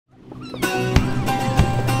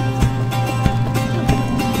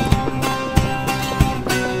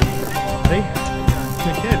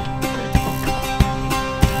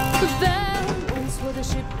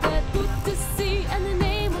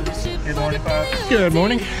Good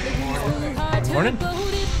morning. Morning. He's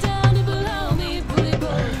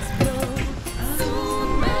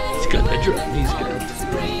got the drum. He's got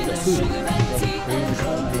the food.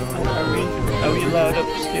 Are we allowed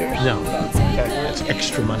upstairs? No. That's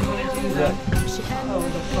extra money.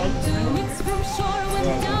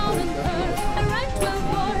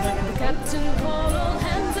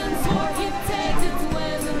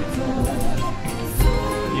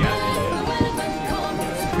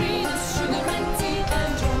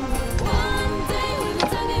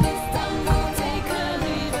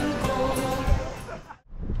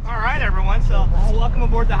 So, welcome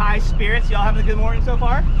aboard the High Spirits. Y'all having a good morning so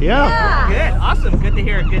far? Yeah. Good. Awesome. Good to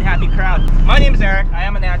hear. A good, happy crowd. My name is Eric. I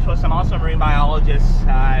am a naturalist. I'm also a marine biologist.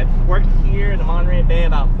 I've worked here in the Monterey Bay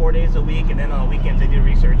about 4 days a week, and then on the weekends I do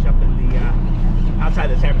research up in the outside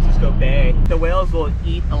the San Francisco Bay. The whales will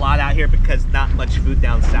eat a lot out here because not much food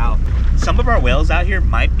down south. Some of our whales out here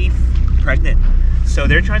might be pregnant. So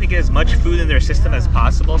they're trying to get as much food in their system as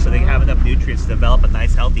possible so they can have enough nutrients to develop a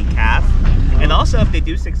nice healthy calf. And also if they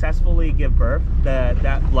do successfully give birth,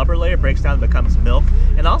 that blubber layer breaks down and becomes milk.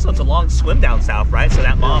 And also it's a long swim down south, right? So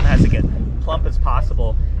that mom has to get plump as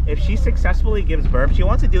possible. If she successfully gives birth, she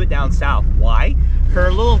wants to do it down south. Why?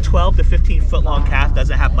 Her little 12 to 15 foot long calf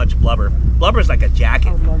doesn't have much blubber. Blubber is like a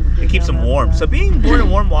jacket. It keeps them warm. So being born in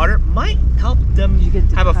warm water might help them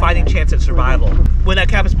have a fighting chance at survival. When that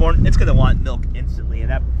calf is born, it's going to want milk instantly, and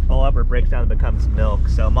that blubber breaks down and becomes milk.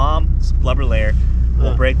 So mom's blubber layer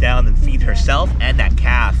will break down and feed herself and that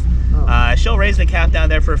calf. She'll raise the calf down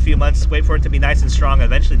there for a few months, wait for it to be nice and strong, and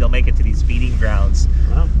eventually they'll make it to these feeding grounds.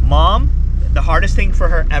 Mom, the hardest thing for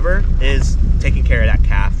her ever is taking care of that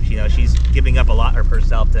calf. You know, she's giving up a lot of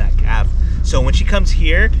herself to that calf. So when she comes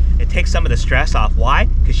here, it takes some of the stress off. Why?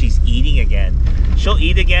 Because she's eating again. She'll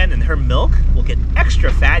eat again, and her milk will get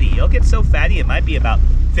extra fatty. It'll get so fatty, it might be about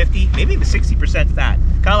 50, maybe even 60% fat.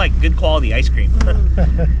 Kind of like good quality ice cream.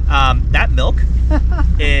 That milk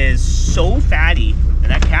is so fatty,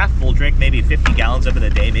 and that calf will drink maybe 50 gallons of it a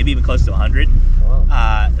day, maybe even close to 100.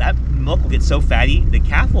 That milk will get so fatty, the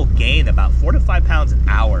calf will gain about 4 to 5 pounds an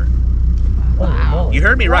hour. Wow. You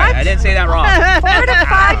heard me right. I didn't say that wrong. 4 to 5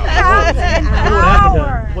 pounds an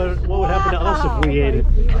hour. What would happen to us if we ate it?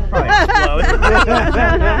 Probably explode.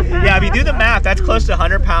 Yeah, if you do the math, that's close to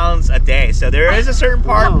 100 pounds a day. So there is a certain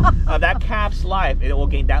part of that calf's life it will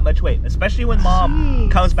gain that much weight, especially when mom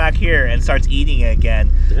comes back here and starts eating it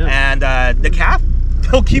again. And the calf,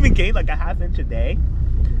 they'll even gain like a ½ inch a day.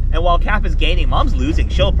 And while calf is gaining, mom's losing.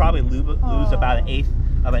 She'll probably lose about 1/8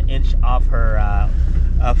 of an inch off her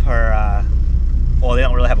well, they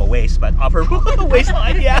don't really have a waist, but off her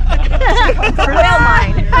waistline, yeah.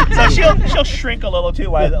 So she'll shrink a little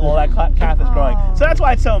too while that calf is growing. So that's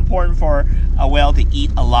why it's so important for a whale to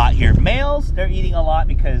eat a lot here. Males, they're eating a lot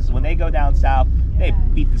because when they go down south, they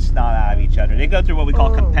beat the snot out of each other. They go through what we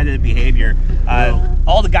call competitive behavior.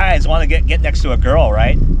 All the guys want to get next to a girl,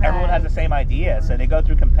 right? Everyone has the same idea. So they go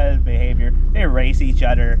through competitive behavior. They race each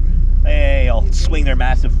other. They'll swing their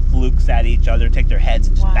massive flukes at each other, take their heads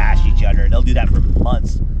and just bash each other. They'll do that for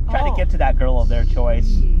months. Try to get to that girl of their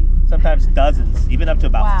choice. Sometimes dozens, even up to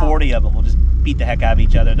about 40 of them will just beat the heck out of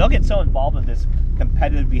each other. They'll get so involved in this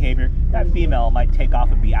competitive behavior, that female might take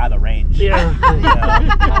off and be out of range. Yeah.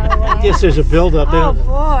 I guess there's a buildup.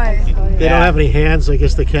 They don't have any hands. I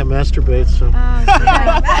guess they can't masturbate. So.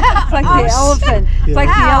 It's like the elephant. It's like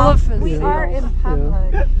the elephant. We are in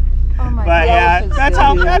public. Oh my but yeah, that's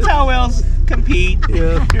how whales compete.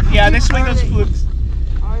 Yeah, they swing those flukes.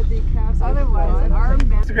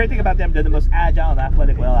 It's the great thing about them. They're the most agile and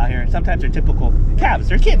athletic whale out here. Sometimes they're typical calves.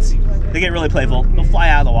 They're kids. They get really playful. They'll fly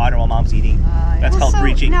out of the water while mom's eating. That's called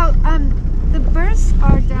breaching. Now, the births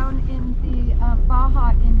are down in the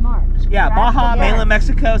Baja in March. Yeah, correct? Baja, mainland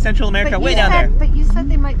Mexico, Central America, way down there. But you said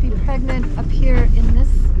they might be pregnant up here in this,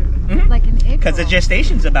 like in April. Because the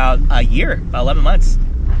gestation's about a year, about 11 months.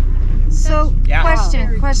 So,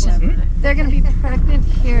 question. They're going to be pregnant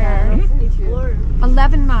here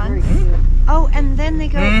 11 months. Oh, and then they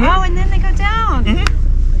go, and then they go down.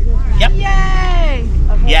 Yep. Yay!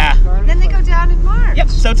 Yeah. Then they go down in March. Yep,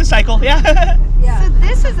 so it's a cycle, yeah. So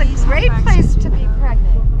this is a great place to be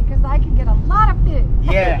pregnant because I can get a lot of food.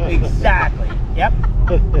 Yeah, exactly. Yep.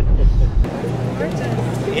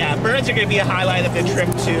 Yeah, birds are going to be a highlight of the trip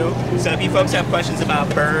too. So if you folks have questions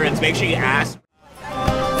about birds, make sure you ask.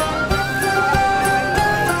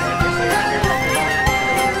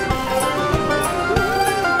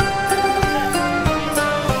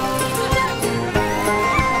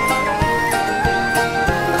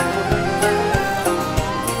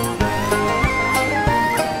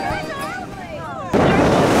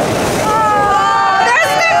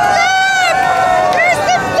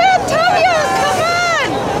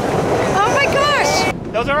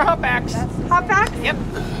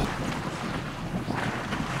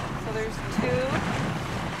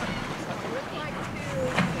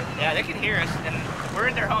 We're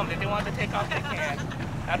in their home. If they want to take off, they can.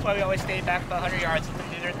 That's why we always stay back about 100 yards and let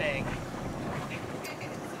them do their thing.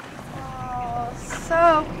 Oh,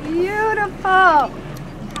 so beautiful.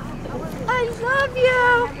 I love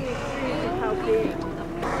you.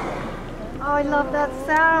 Oh, I love that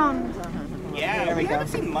sound. Yeah, we haven't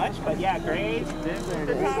seen much, but yeah, great. This is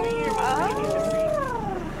the time of year babies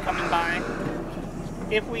are coming by.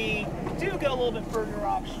 If we do go a little bit further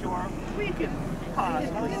offshore, we can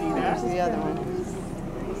possibly see that. The other one.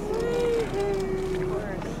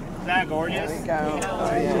 Is that gorgeous? There we go.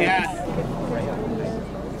 Oh, Yeah.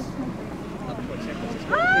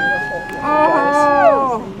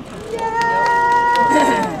 Oh,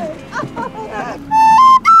 yay!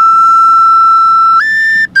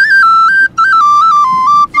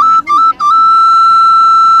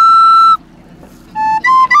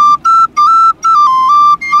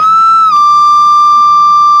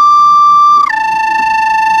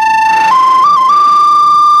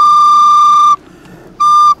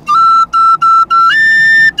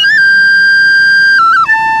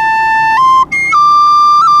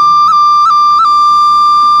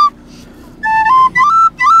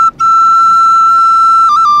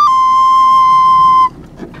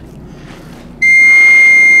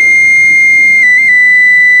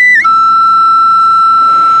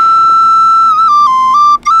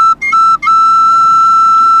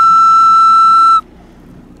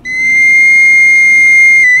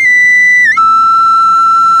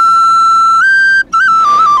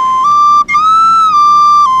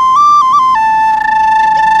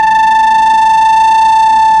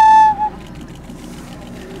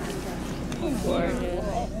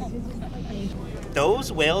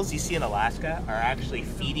 Those whales you see in Alaska are actually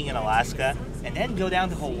feeding in Alaska and then go down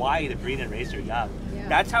to Hawaii to breed and raise their young.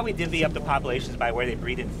 That's how we divvy up the populations by where they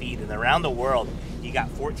breed and feed. And around the world, you got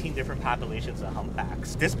 14 different populations of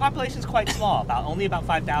humpbacks. This population is quite small, only about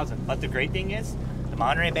 5,000. But the great thing is, the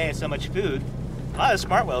Monterey Bay has so much food. A lot of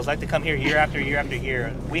smart whales like to come here year after year after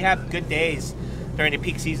year. We have good days during the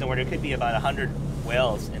peak season where there could be about 100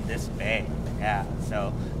 whales in this bay. Yeah,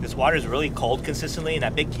 so this water is really cold consistently, and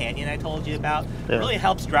that big canyon I told you about really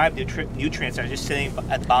helps drive nutrients that are just sitting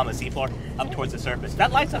at the bottom of the seafloor up towards the surface.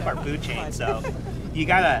 That lights up our food chain, so you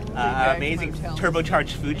got an amazing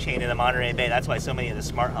turbocharged food chain in the Monterey Bay. That's why so many of the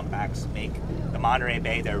smart humpbacks make the Monterey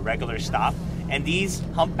Bay their regular stop. And these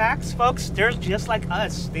humpbacks, folks, they're just like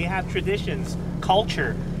us. They have traditions,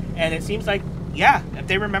 culture, and it seems like, yeah, if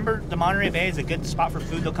they remember the Monterey Bay is a good spot for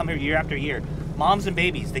food, they'll come here year after year. Moms and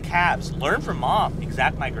babies, the calves, learn from mom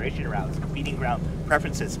exact migration routes, feeding ground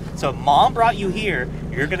preferences. So if mom brought you here,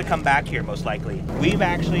 you're going to come back here most likely. We've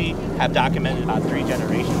actually have documented about 3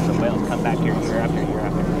 generations of whales come back here year after year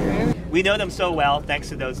after year. We know them so well, thanks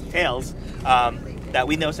to those tails, that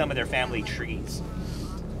we know some of their family trees.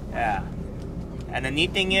 Yeah. And the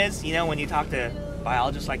neat thing is, you know, when you talk to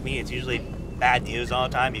biologists like me, it's usually bad news all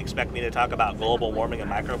the time. You expect me to talk about global warming and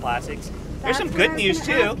microplastics. There's some good news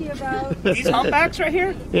too. These humpbacks right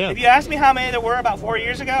here. Yeah. If you asked me how many there were about 4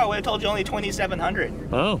 years ago, I would have told you only 2,700.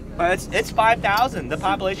 Oh. But it's 5,000. The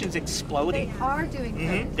population's exploding. They are doing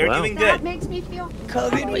good. They're doing good. That makes me feel.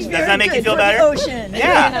 COVID was Does that make you feel better? Ocean.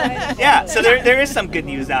 Yeah. Yeah. So there is some good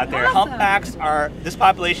news out there. Awesome. Humpbacks this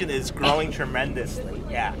population is growing tremendously.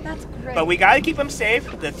 Yeah. That's great. But we got to keep them safe.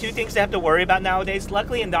 The 2 things they have to worry about nowadays,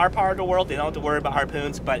 luckily in our part of the world, they don't have to worry about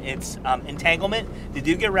harpoons, but it's entanglement. They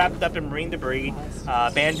do get wrapped up in marine debris,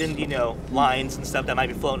 abandoned, lines and stuff that might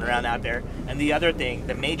be floating around out there. And the other thing,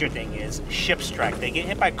 the major thing is ship strike. They get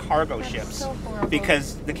hit by cargo ships so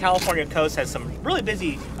because the California coast has some really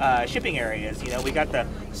busy shipping areas. We got the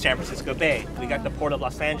San Francisco Bay, we got the Port of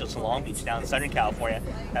Los Angeles and Long Beach down in Southern California,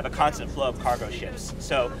 have a constant flow of cargo ships.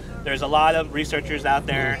 So there's a lot of researchers out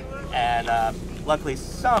there, and luckily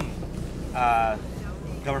some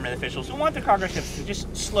government officials who want the cargo ships to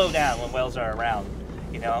just slow down when whales are around.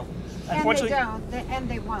 Unfortunately, and they don't, and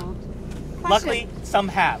they won't. Luckily, some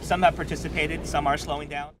have participated. Some are slowing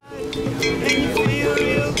down. They're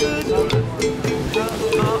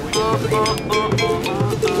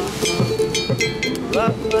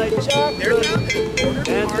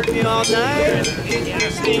all night.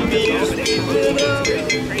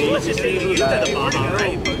 Let's just say you get to the bottom,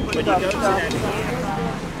 right? When you go to that.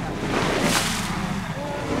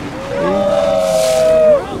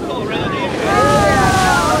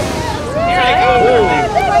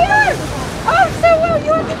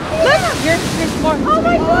 Oh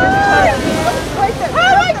my god! Oh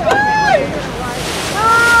my god!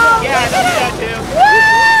 Oh, yeah, I can do that too.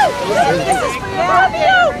 Woo! This is for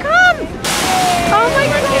you! Come! Oh my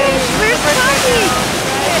gosh! Where's Tommy?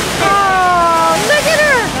 Oh, look at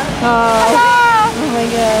her! Oh, Hello! oh my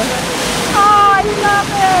god. Oh, I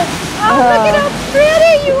Look at how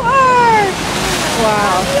pretty you are!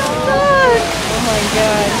 Wow. Oh my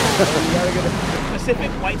God.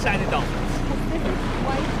 Pacific white-sided dolphins.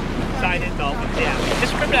 White-sided dolphins, yeah.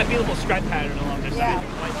 Just remember that beautiful stripe pattern along their side.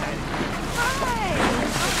 White-sided.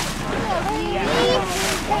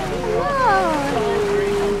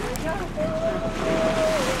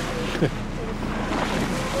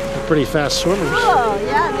 They're pretty fast swimmers. Oh,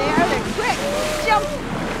 yeah, they are. They're quick. Jump.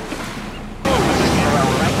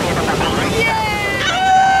 Yeah!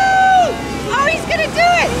 Oh, he's going to do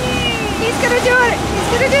it. He's going to do it. He's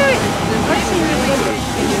going to do it.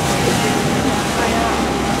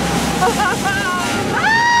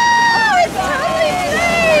 Oh, it's totally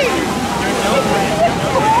free.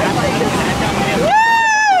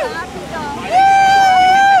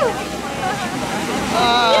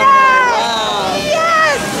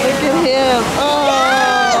 Look at him. Oh.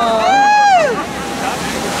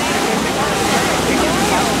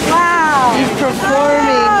 Wow. He's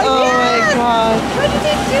performing. Oh my God. What did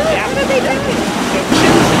they do? What did they do?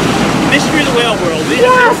 Mystery of the whale world. We have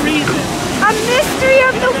no reason. A mystery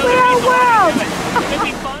of the whale world. It'll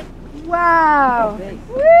be fun. Wow.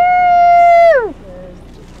 Woo!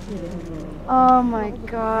 Oh my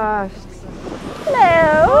gosh.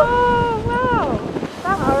 Hello. Oh, wow.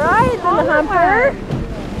 All right, little humper.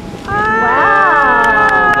 Wow.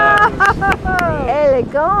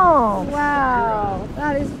 Elegant. Wow.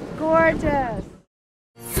 That is gorgeous.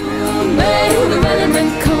 Soon may the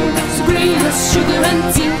element come to bring us sugar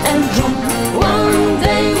and tea and rum. One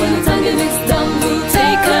day